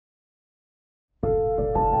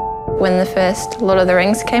when the first Lord of the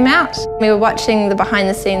Rings came out. We were watching the behind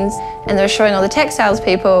the scenes and they were showing all the textiles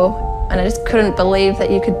people, and I just couldn't believe that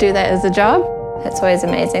you could do that as a job. It's always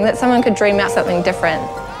amazing that someone could dream out something different,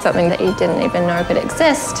 something that you didn't even know could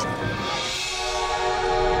exist.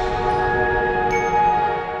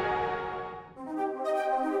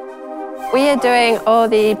 We are doing all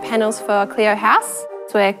the panels for Cleo House.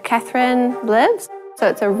 It's where Catherine lives, so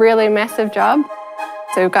it's a really massive job.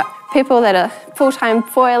 So we've got people that are full-time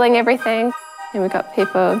foiling everything, and we've got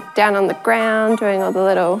people down on the ground doing all the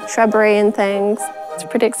little shrubbery and things. It's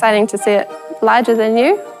pretty exciting to see it larger than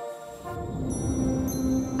you.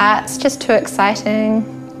 Art's just too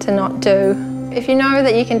exciting to not do. If you know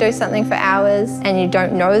that you can do something for hours and you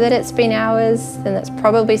don't know that it's been hours, then that's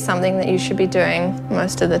probably something that you should be doing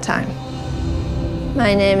most of the time.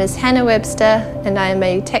 My name is Hannah Webster and I am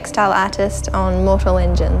a textile artist on Mortal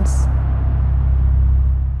Engines.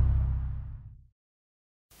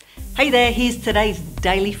 Hey there, here's today's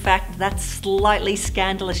daily fact. That slightly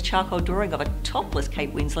scandalous charcoal drawing of a topless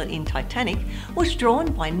Kate Winslet in Titanic was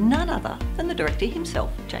drawn by none other than the director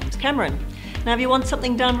himself, James Cameron. Now, if you want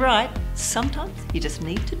something done right, sometimes you just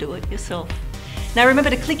need to do it yourself. Now remember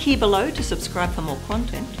to click here below to subscribe for more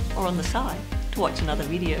content, or on the side to watch another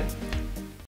video.